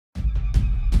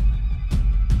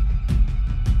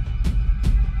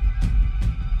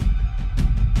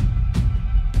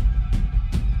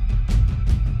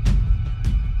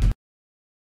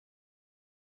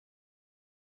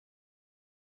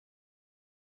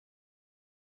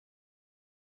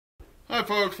Hi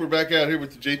folks, we're back out here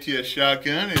with the JTS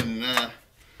shotgun, and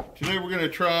today we're going to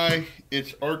try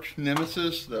its arch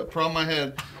nemesis. The problem I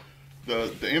had, the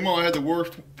ammo I had the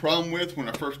worst problem with when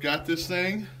I first got this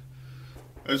thing.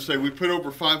 As I say, we put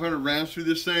over 500 rounds through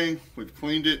this thing. We've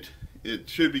cleaned it. It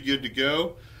should be good to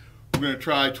go. We're going to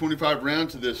try 25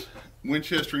 rounds of this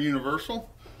Winchester Universal.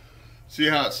 See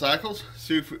how it cycles.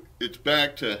 See if it's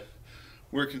back to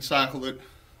where it can cycle it,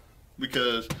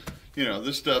 because you know,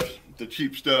 this stuff's the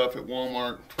cheap stuff at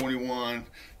Walmart, $21,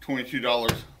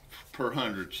 $22 per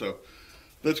 100. So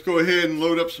let's go ahead and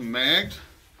load up some mags,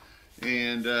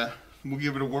 and we'll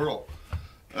give it a whirl.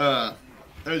 As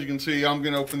you can see, I'm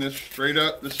going to open this straight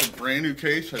up. This is a brand new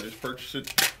case. I just purchased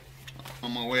it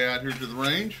on my way out here to the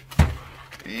range,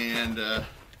 and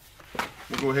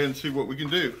we'll go ahead and see what we can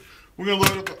do. We're going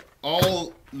to load up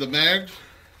all the mags,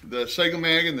 the Sega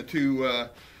mag and the two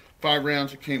 5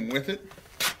 rounds that came with it.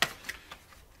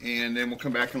 And then we'll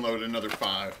come back and load another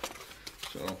 5.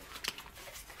 So,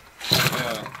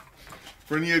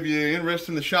 for any of you interested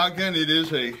in the shotgun, it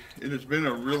has been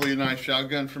a really nice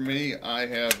shotgun for me. I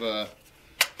have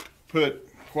put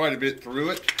quite a bit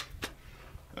through it.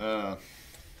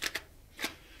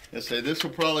 Let's say this will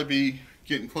probably be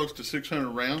getting close to 600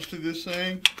 rounds to this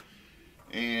thing,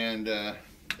 and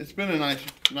it's been a nice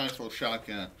little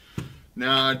shotgun.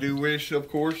 Now, I do wish, of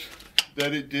course,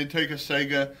 that it did take a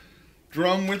Sega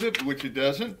drum with it, which it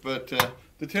doesn't, but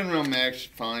the 10 round mag's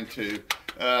fine too.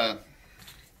 I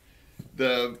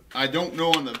don't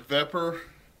know on the Vepr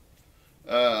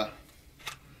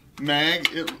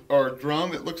mag or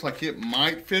drum, it looks like it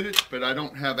might fit it, but I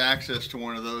don't have access to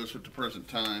one of those at the present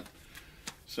time.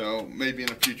 So maybe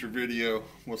in a future video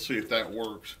we'll see if that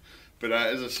works. But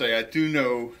as I say, I do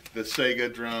know the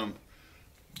Sega drum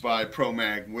by Pro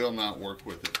Mag will not work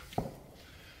with it.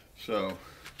 So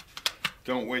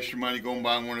don't waste your money going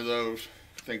buying one of those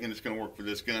thinking it's going to work with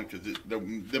this gun, because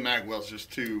the mag well's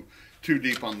just too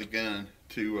deep on the gun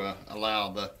to allow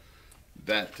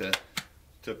that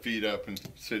to feed up and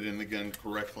sit in the gun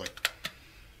correctly.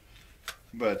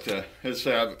 But as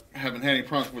I say, I haven't had any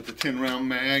problems with the 10 round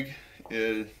mag,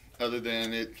 other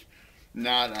than it's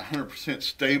not 100%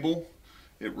 stable.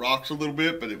 It rocks a little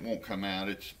bit, but it won't come out.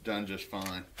 It's done just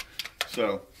fine.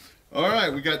 So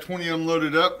alright, we got 20 of them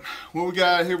loaded up. What we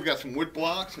got here, we got some wood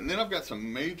blocks, and then I've got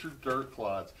some major dirt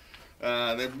clods.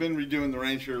 They've been redoing the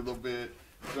range here a little bit.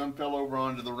 Some fell over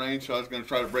onto the range, so I was going to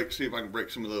try to see if I can break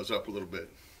some of those up a little bit.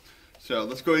 So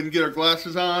let's go ahead and get our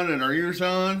glasses on and our ears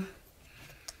on,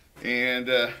 and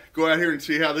go out here and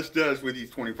see how this does with these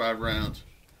 25 rounds.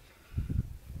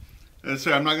 As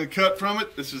I say, I'm not going to cut from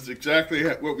it. This is exactly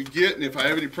what we get, and if I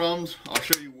have any problems, I'll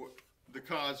show you the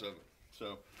cause of it.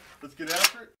 So let's get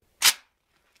after it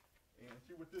and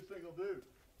see what this thing will do.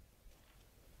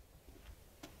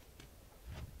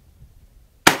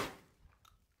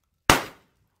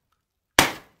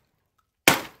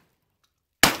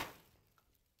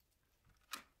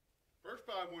 First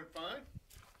 5 went fine.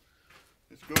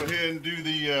 Let's go ahead and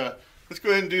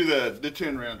do the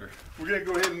 10 rounder. We're going to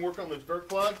go ahead and work on those dirt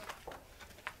clods,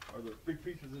 or those big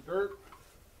pieces of dirt.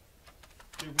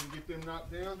 See if we can get them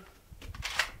knocked down.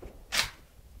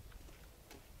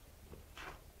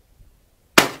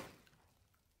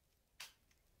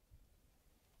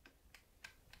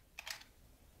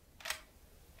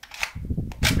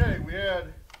 Okay, we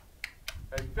had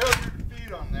a failure to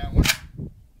feed on that one.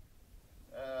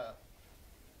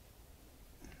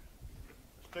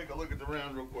 Let's take a look at the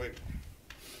round real quick.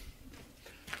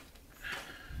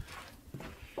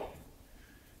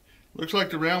 Looks like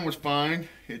the round was fine.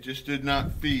 It just did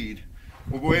not feed.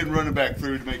 We'll go ahead and run it back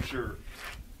through to make sure.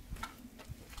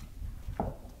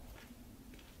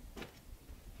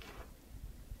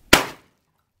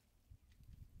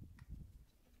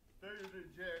 Failure to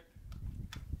eject.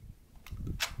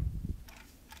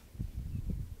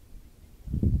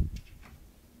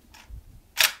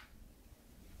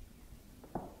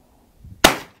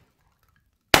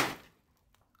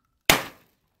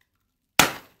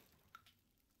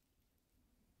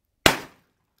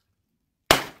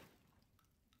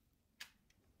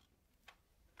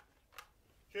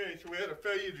 Okay, so we had a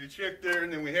failure to check there,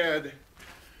 and then we had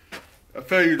a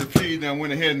failure to feed, and I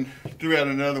went ahead and threw out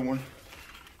another one.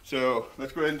 So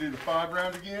let's go ahead and do the 5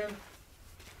 round again.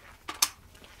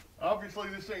 Obviously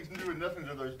this thing's doing nothing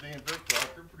to those damn dirt clods.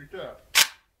 They're pretty tough.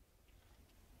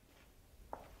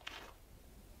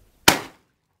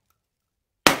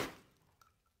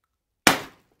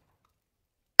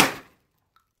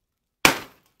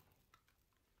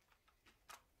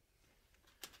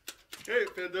 Okay,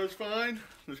 fed those fine.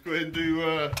 Let's go ahead and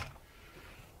do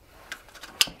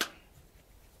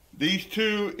these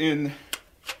two in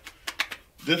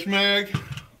This mag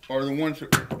are the ones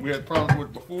that we had problems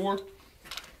with before.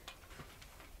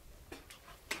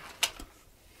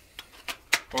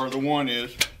 Or the one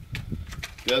is.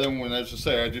 The other one, as I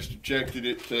say, I just ejected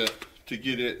it to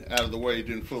get it out of the way. It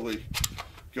didn't fully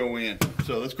go in.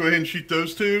 So let's go ahead and shoot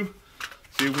those two.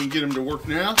 See if we can get them to work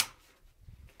now. Okay,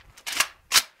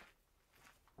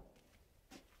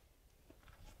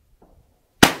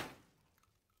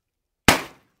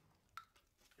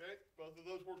 both of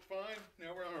those worked fine.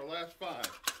 Now we're on our last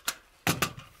 5.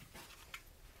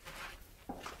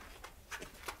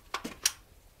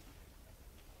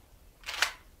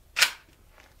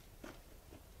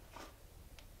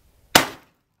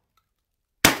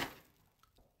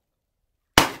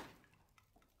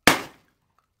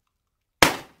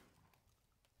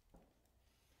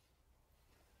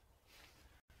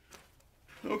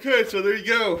 Okay, so there you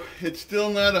go. It's still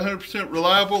not 100%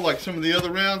 reliable like some of the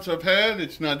other rounds I've had.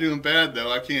 It's not doing bad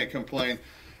though. I can't complain.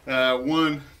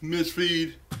 One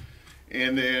misfeed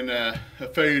and then a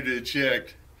failure to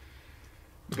eject.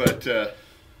 But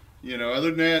you know,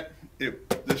 other than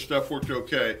that, this stuff worked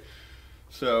okay.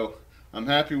 So I'm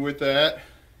happy with that,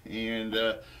 and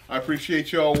I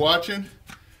appreciate y'all watching.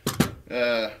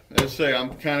 As I say,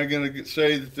 I'm kind of going to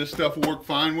say that this stuff will work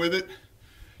fine with it.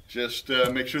 Just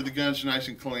make sure the gun's nice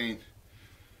and clean.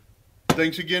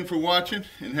 Thanks again for watching,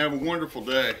 and have a wonderful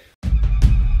day.